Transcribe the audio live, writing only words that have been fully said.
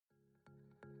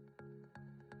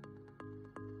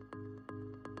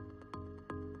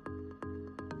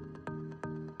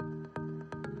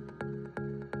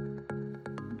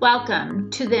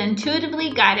Welcome to the Intuitively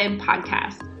Guided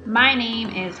podcast. My name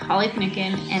is Holly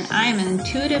Finucane, and I am an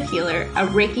intuitive healer, a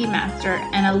Reiki master,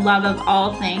 and a love of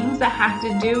all things that have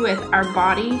to do with our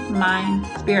body, mind,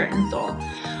 spirit, and soul.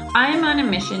 I am on a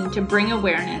mission to bring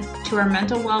awareness to our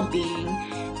mental well-being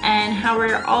and how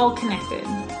we're all connected.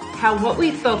 How what we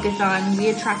focus on, we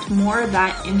attract more of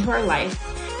that into our life,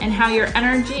 and how your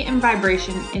energy and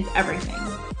vibration is everything.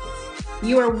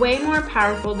 You are way more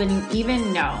powerful than you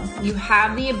even know. You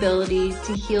have the ability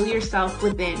to heal yourself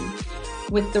within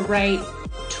with the right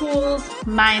tools,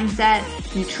 mindset,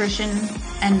 nutrition,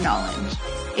 and knowledge.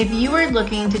 If you are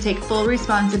looking to take full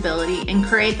responsibility and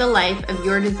create the life of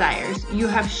your desires, you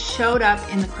have showed up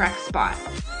in the correct spot.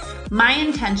 My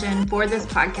intention for this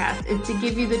podcast is to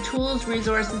give you the tools,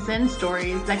 resources, and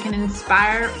stories that can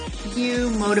inspire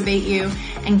you, motivate you,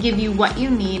 and give you what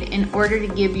you need in order to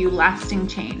give you lasting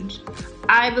change.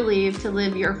 I believe to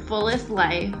live your fullest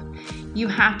life, you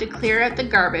have to clear out the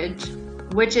garbage,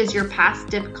 which is your past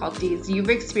difficulties you've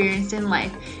experienced in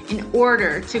life, in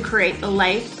order to create the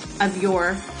life of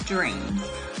your dreams.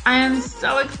 I am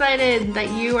so excited that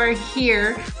you are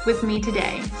here with me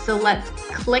today. So let's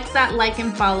click that like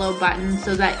and follow button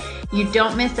so that you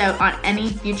don't miss out on any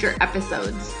future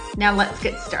episodes. Now let's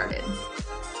get started.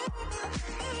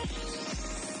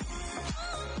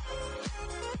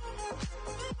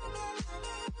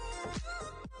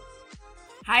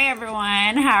 Hi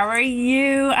everyone, how are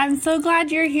you? I'm so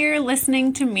glad you're here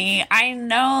listening to me. I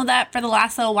know that for the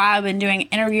last little while I've been doing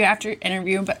interview after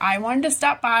interview, but I wanted to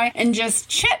stop by and just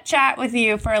chit chat with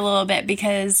you for a little bit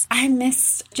because I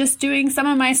missed just doing some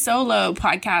of my solo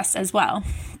podcasts as well.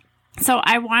 So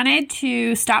I wanted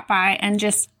to stop by and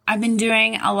I've been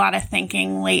doing a lot of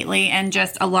thinking lately and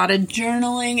just a lot of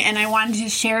journaling, and I wanted to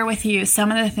share with you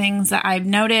some of the things that I've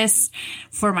noticed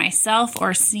for myself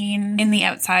or seen in the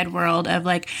outside world of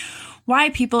like why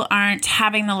people aren't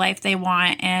having the life they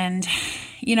want. And,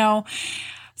 you know,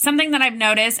 something that I've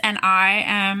noticed and I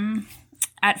am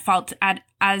at fault at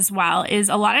as well is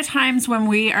a lot of times when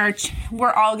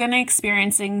we're all going to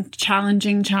experiencing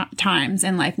challenging times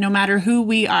in life, no matter who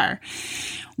we are.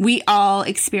 We all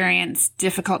experience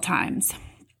difficult times.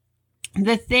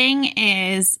 The thing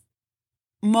is,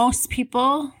 most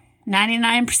people,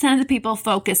 99% of the people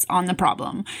focus on the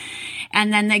problem.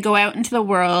 And then they go out into the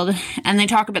world and they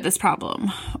talk about this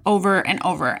problem over and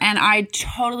over. And I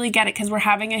totally get it because we're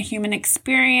having a human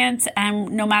experience.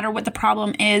 And no matter what the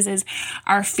problem is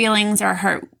our feelings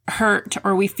are hurt,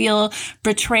 or we feel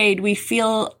betrayed, we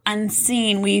feel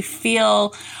unseen, we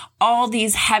feel all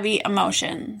these heavy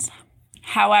emotions.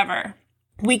 However,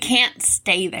 we can't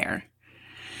stay there.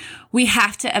 We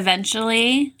have to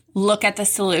eventually look at the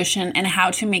solution and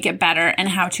how to make it better and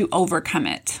how to overcome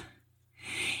it.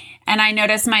 And I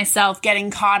noticed myself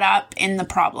getting caught up in the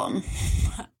problem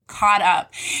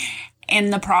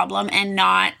and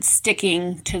not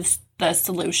sticking to the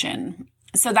solution.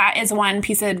 So that is one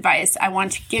piece of advice I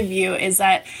want to give you, is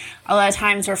that a lot of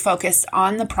times we're focused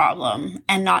on the problem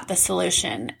and not the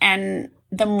solution. And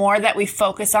the more that we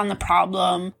focus on the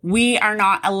problem, we are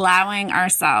not allowing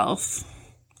ourselves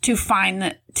to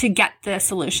get the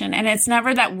solution. And it's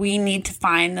never that we need to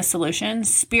find the solution.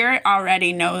 Spirit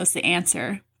already knows the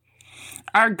answer.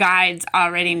 Our guides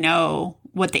already know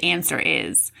what the answer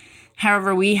is.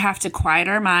 However, we have to quiet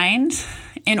our mind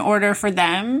in order for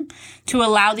them to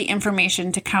allow the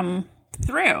information to come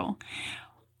through.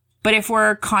 But if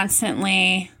we're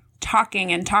constantly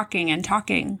talking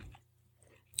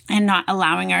and not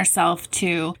allowing ourselves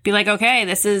to be like, okay,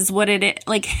 this is what it is.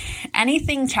 Like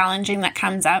anything challenging that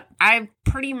comes up, I've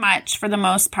pretty much, for the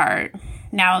most part,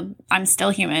 now I'm still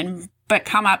human, but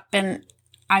come up and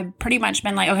I've pretty much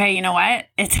been like, okay, you know what?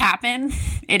 It's happened.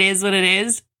 It is what it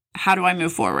is. How do I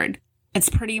move forward? It's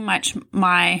pretty much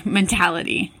my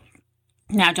mentality.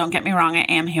 Now, don't get me wrong, I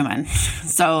am human.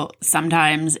 So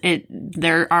sometimes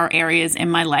there are areas in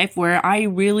my life where I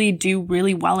really do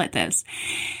really well at this.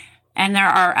 And there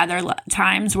are other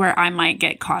times where I might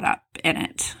get caught up in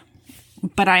it.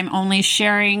 But I'm only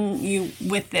sharing you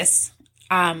with this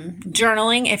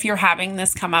journaling. If you're having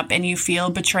this come up and you feel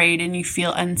betrayed and you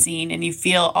feel unseen and you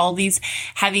feel all these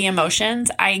heavy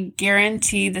emotions, I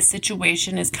guarantee the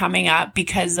situation is coming up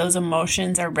because those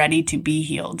emotions are ready to be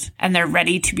healed and they're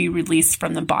ready to be released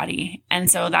from the body.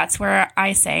 And so that's where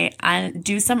I say,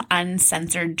 do some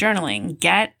uncensored journaling.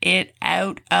 Get it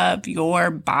out of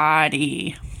your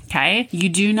body. Okay? You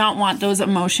do not want those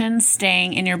emotions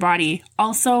staying in your body.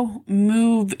 Also,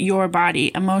 move your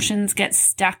body. Emotions get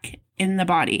stuck in the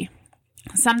body.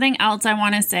 Something else I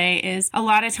want to say is a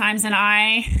lot of times, and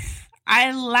I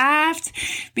I laughed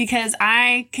because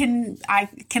I can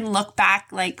look back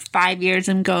like 5 years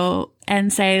and go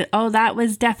and say, oh, that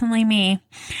was definitely me.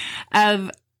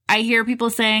 I hear people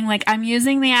saying like, I'm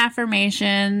using the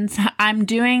affirmations, I'm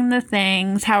doing the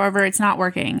things, however, it's not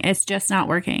working. It's just not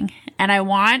working. And I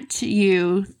want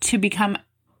you to become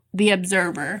the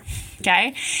observer.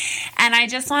 Okay. And I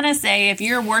just want to say, if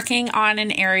you're working on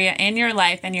an area in your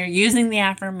life and you're using the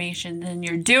affirmations and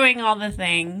you're doing all the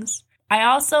things, I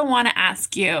also want to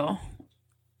ask you,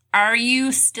 are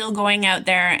you still going out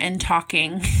there and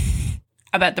talking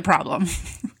about the problem?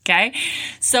 Okay.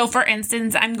 So for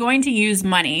instance, I'm going to use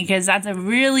money because that's a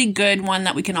really good one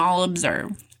that we can all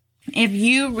observe. If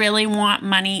you really want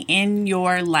money in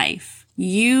your life,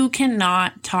 you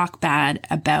cannot talk bad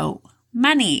about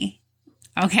money.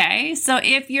 Okay. So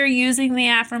if you're using the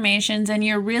affirmations and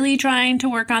you're really trying to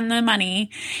work on the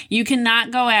money, you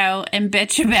cannot go out and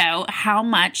bitch about how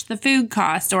much the food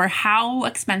costs or how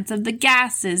expensive the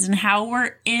gas is and how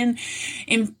we're in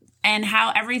and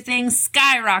how everything's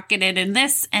skyrocketed and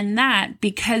this and that,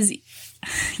 because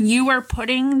you are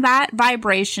putting that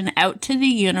vibration out to the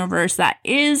universe that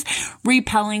is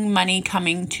repelling money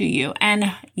coming to you.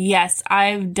 And yes,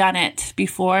 I've done it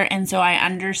before, and so I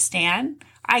understand.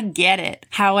 I get it.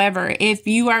 However, if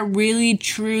you are really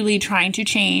truly trying to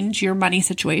change your money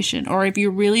situation, or if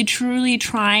you're really truly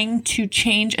trying to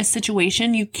change a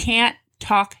situation, you can't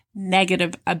talk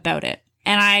negative about it.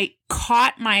 And I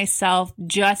caught myself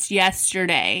just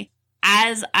yesterday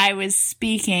as I was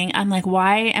speaking. I'm like,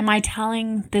 why am I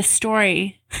telling this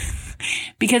story?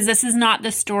 Because this is not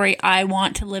the story I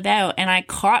want to live out. And I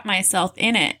caught myself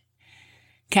in it.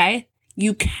 Okay.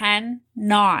 You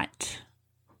cannot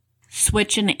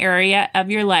switch an area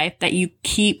of your life that you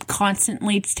keep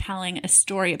constantly telling a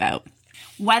story about.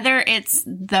 Whether it's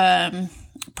the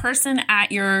person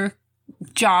at your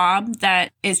job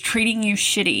that is treating you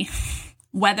shitty,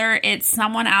 whether it's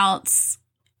someone else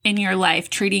in your life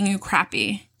treating you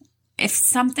crappy. If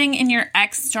something in your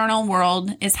external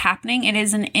world is happening, it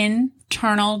is an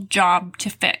internal job to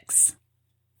fix.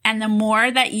 And the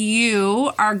more that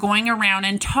you are going around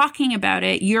and talking about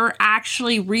it, you're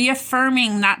actually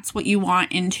reaffirming that's what you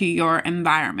want into your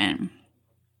environment.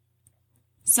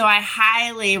 So I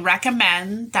highly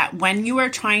recommend that when you are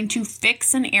trying to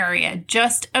fix an area,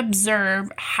 just observe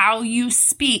how you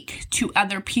speak to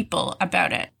other people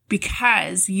about it,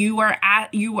 because you are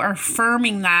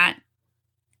affirming that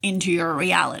into your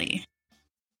reality.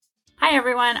 Hi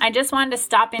everyone, I just wanted to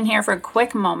stop in here for a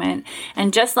quick moment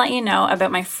and just let you know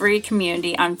about my free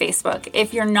community on Facebook.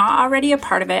 If you're not already a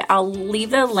part of it, I'll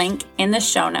leave the link in the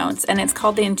show notes, and it's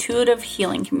called the Intuitive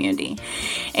Healing Community.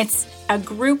 It's a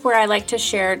group where I like to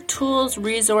share tools,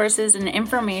 resources, and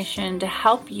information to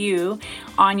help you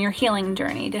on your healing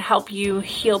journey, to help you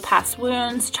heal past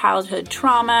wounds, childhood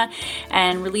trauma,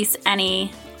 and release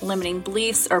any limiting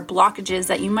beliefs or blockages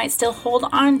that you might still hold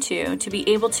on to be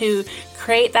able to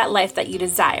create that life that you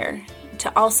desire,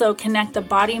 to also connect the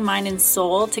body, mind, and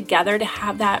soul together to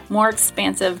have that more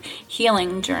expansive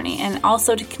healing journey, and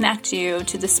also to connect you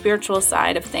to the spiritual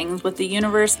side of things with the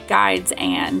universe, guides,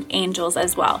 and angels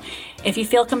as well. If you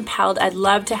feel compelled, I'd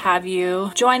love to have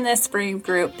you join this free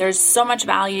group. There's so much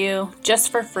value just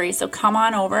for free, so come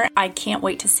on over. I can't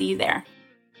wait to see you there.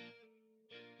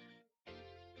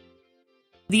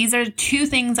 These are two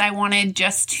things I wanted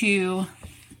just to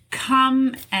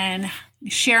come and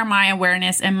share my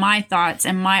awareness and my thoughts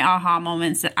and my aha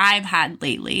moments that I've had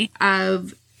lately,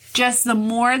 of just the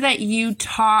more that you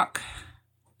talk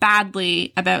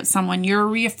badly about someone, you're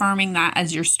reaffirming that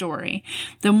as your story.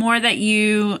 The more that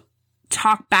you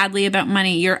talk badly about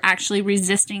money, you're actually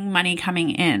resisting money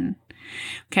coming in.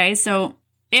 Okay, so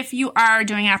if you are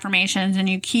doing affirmations and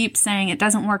you keep saying it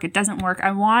doesn't work,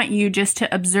 I want you just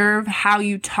to observe how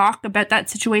you talk about that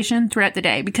situation throughout the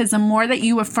day. Because the more that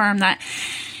you affirm that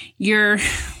your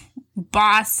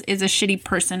boss is a shitty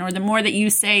person, or the more that you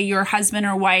say your husband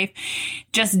or wife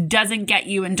just doesn't get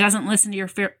you and doesn't listen to your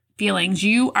feelings,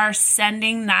 you are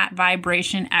sending that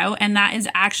vibration out, and that is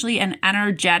actually an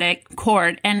energetic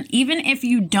cord. And even if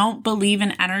you don't believe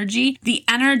in energy, the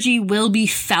energy will be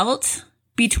felt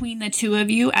between the two of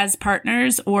you as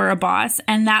partners or a boss,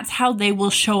 and that's how they will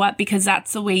show up, because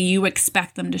that's the way you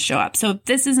expect them to show up. So if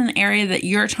this is an area that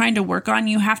you're trying to work on,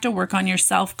 you have to work on your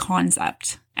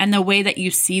self-concept and the way that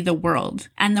you see the world.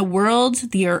 And the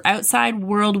world, your outside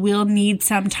world, will need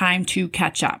some time to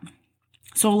catch up.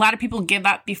 So a lot of people give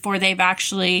up before they've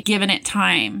actually given it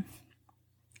time.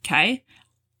 Okay?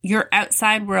 Your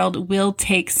outside world will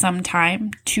take some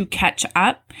time to catch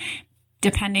up.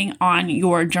 depending on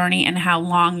your journey and how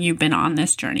long you've been on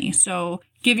this journey. So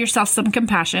give yourself some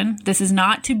compassion. This is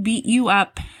not to beat you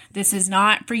up. This is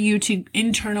not for you to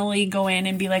internally go in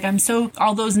and be like,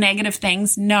 all those negative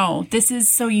things. No, this is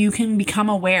so you can become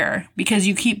aware, because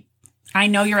I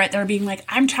know you're out there being like,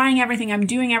 I'm trying everything. I'm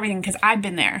doing everything, because I've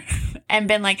been there and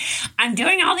been like, I'm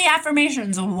doing all the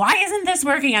affirmations. Why isn't this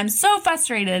working? I'm so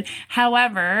frustrated.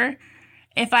 However,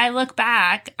 if I look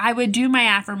back, I would do my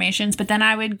affirmations, but then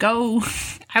I would go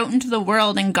out into the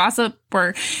world and gossip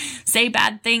or say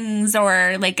bad things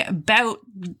or like about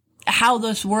how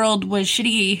this world was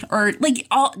shitty, or like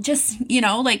all just,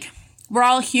 like we're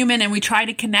all human and we try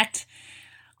to connect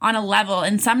on a level.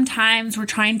 And sometimes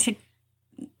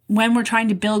when we're trying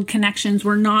to build connections,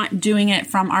 we're not doing it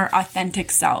from our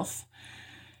authentic self.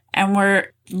 And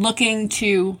we're looking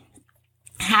to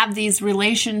have these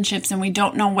relationships and we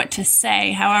don't know what to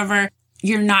say. However,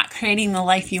 you're not creating the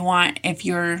life you want if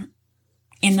you're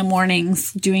in the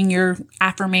mornings doing your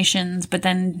affirmations, but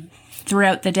then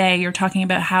throughout the day, you're talking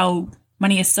about how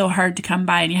money is so hard to come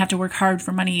by and you have to work hard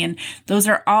for money. And those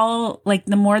are all like,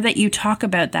 the more that you talk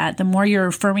about that, the more you're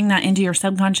affirming that into your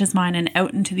subconscious mind and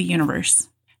out into the universe.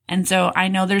 And so I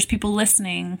know there's people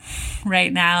listening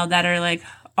right now that are like,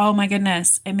 oh my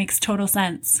goodness, it makes total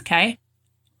sense. Okay.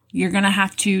 You're going to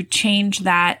have to change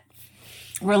that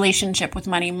relationship with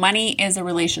money. Money is a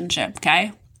relationship.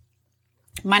 Okay.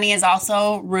 Money is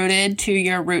also rooted to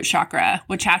your root chakra,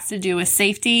 which has to do with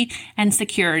safety and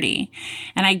security.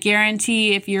 And I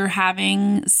guarantee if you're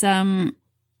having some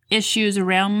issues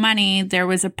around money, there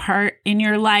was a part in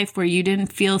your life where you didn't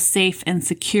feel safe and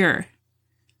secure.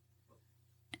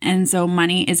 And so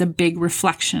money is a big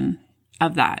reflection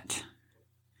of that.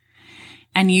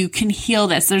 And you can heal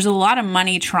this. There's a lot of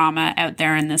money trauma out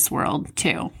there in this world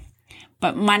too.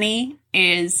 But money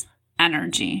is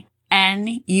energy.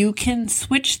 And you can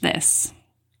switch this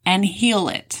and heal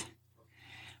it.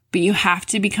 But you have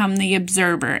to become the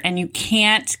observer. And you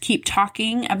can't keep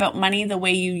talking about money the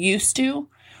way you used to,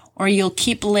 or you'll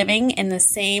keep living in the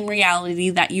same reality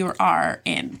that you are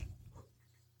in.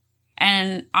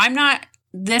 And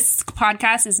this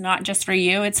podcast is not just for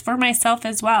you. It's for myself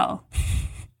as well.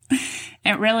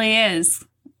 It really is.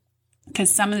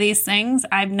 Because some of these things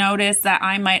I've noticed that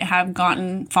I might have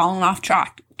fallen off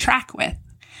track with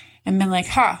and been like,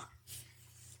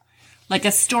 like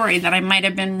a story that I might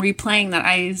have been replaying that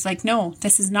I was like, no,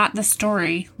 this is not the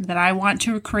story that I want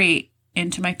to create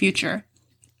into my future.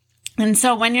 And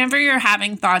so whenever you're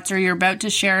having thoughts or you're about to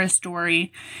share a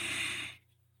story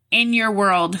in your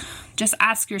world, just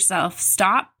ask yourself,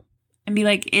 stop and be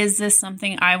like, is this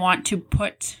something I want to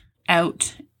put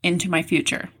out into my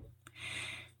future?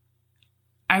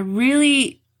 I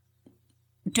really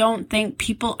don't think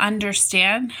people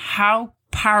understand how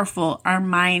powerful our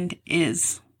mind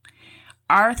is.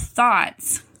 Our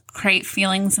thoughts create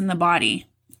feelings in the body.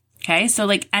 Okay, so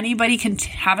like anybody can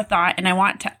have a thought, and I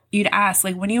want you to ask,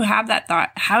 like, when you have that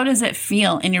thought, how does it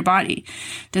feel in your body?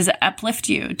 Does it uplift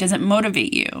you? Does it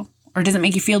motivate you? Or does it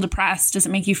make you feel depressed? Does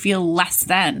it make you feel less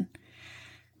than?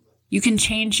 You can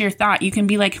change your thought. You can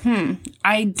be like,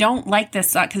 I don't like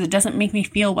this thought because it doesn't make me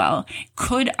feel well.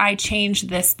 Could I change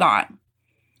this thought?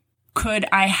 Could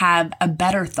I have a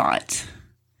better thought?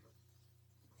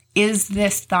 Is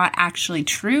this thought actually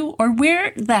true? Or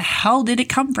where the hell did it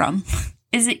come from?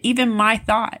 Is it even my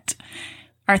thought?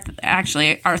 Our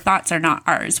thoughts are not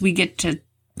ours. We get to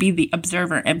be the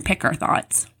observer and pick our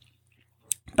thoughts.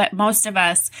 But most of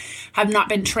us have not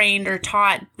been trained or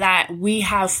taught that we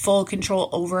have full control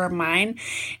over our mind.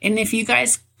 And if you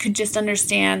guys could just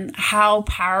understand how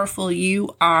powerful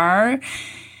you are,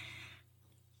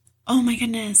 oh my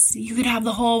goodness, you could have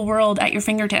the whole world at your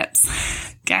fingertips.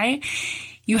 Okay?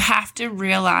 You have to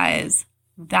realize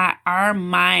that our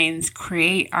minds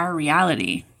create our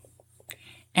reality.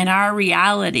 And our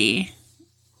reality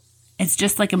is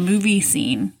just like a movie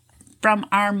scene from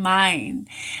our mind.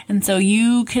 And so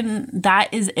that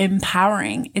is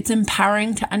empowering. It's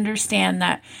empowering to understand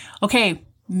that, okay,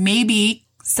 maybe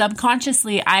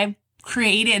subconsciously I've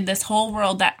created this whole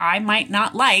world that I might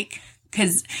not like,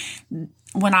 because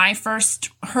when I first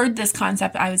heard this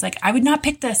concept, I was like, I would not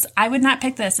pick this. I would not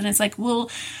pick this. And it's like, well,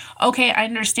 okay, I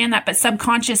understand that, but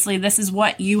subconsciously, this is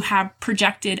what you have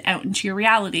projected out into your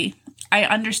reality. I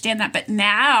understand that. But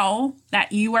now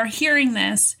that you are hearing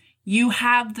this, you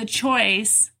have the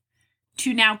choice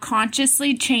to now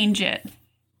consciously change it.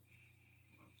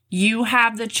 You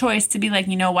have the choice to be like,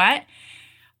 you know what?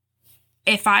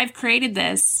 If I've created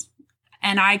this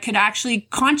and I could actually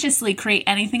consciously create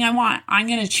anything I want, I'm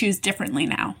going to choose differently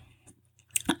now.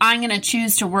 I'm going to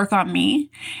choose to work on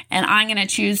me, and I'm going to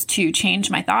choose to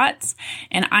change my thoughts,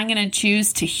 and I'm going to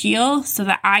choose to heal so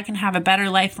that I can have a better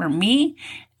life for me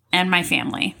and my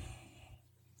family.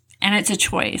 And it's a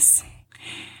choice.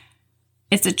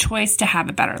 It's a choice to have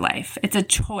a better life. It's a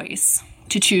choice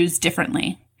to choose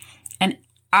differently. And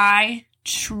I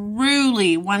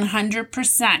truly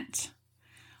 100%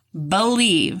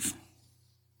 believe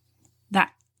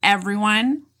that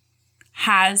everyone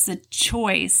has a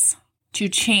choice to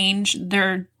change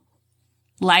their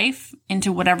life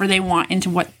into whatever they want, into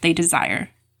what they desire.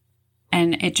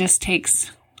 And it just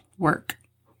takes work.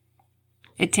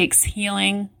 It takes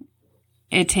healing.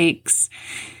 It takes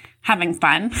having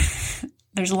fun.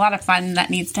 There's a lot of fun that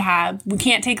needs to have. We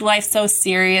can't take life so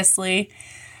seriously.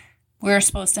 We're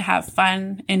supposed to have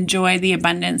fun, enjoy the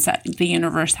abundance that the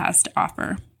universe has to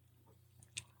offer.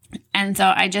 And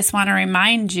so I just want to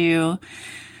remind you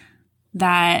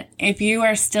that if you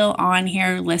are still on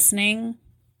here listening,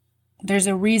 there's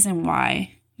a reason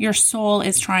why. Your soul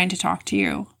is trying to talk to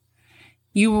you.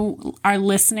 You are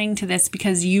listening to this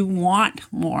because you want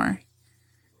more.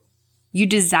 You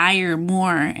desire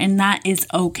more, and that is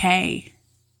okay.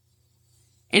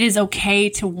 It is okay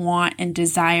to want and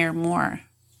desire more.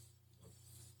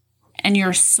 And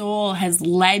your soul has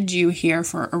led you here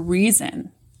for a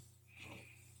reason.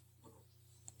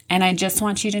 And I just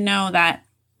want you to know that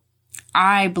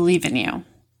I believe in you.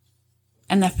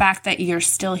 And the fact that you're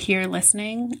still here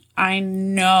listening, I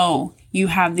know you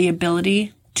have the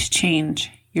ability to change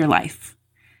your life.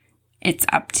 It's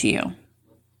up to you.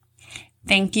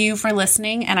 Thank you for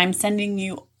listening, and I'm sending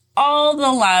you all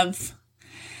the love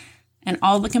and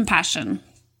all the compassion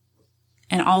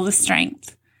and all the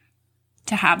strength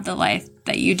to have the life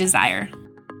that you desire.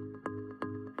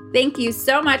 Thank you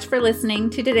so much for listening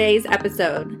to today's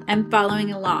episode and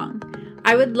following along.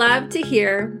 I would love to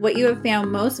hear what you have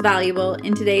found most valuable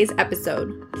in today's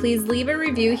episode. Please leave a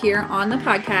review here on the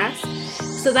podcast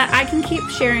so that I can keep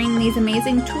sharing these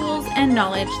amazing tools and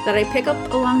knowledge that I pick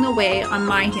up along the way on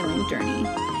my healing journey.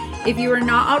 If you are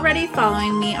not already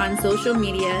following me on social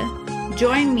media,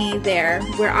 join me there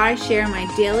where I share my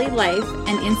daily life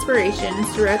and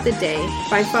inspirations throughout the day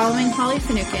by following Holly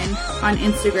Finucane on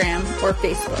Instagram or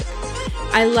Facebook.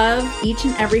 I love each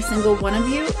and every single one of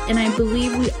you, and I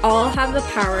believe we all have the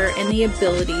power and the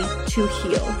ability to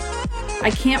heal.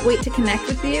 I can't wait to connect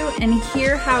with you and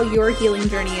hear how your healing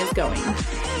journey is going.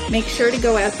 Make sure to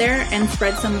go out there and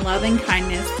spread some love and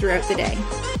kindness throughout the day.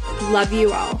 Love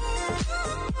you all.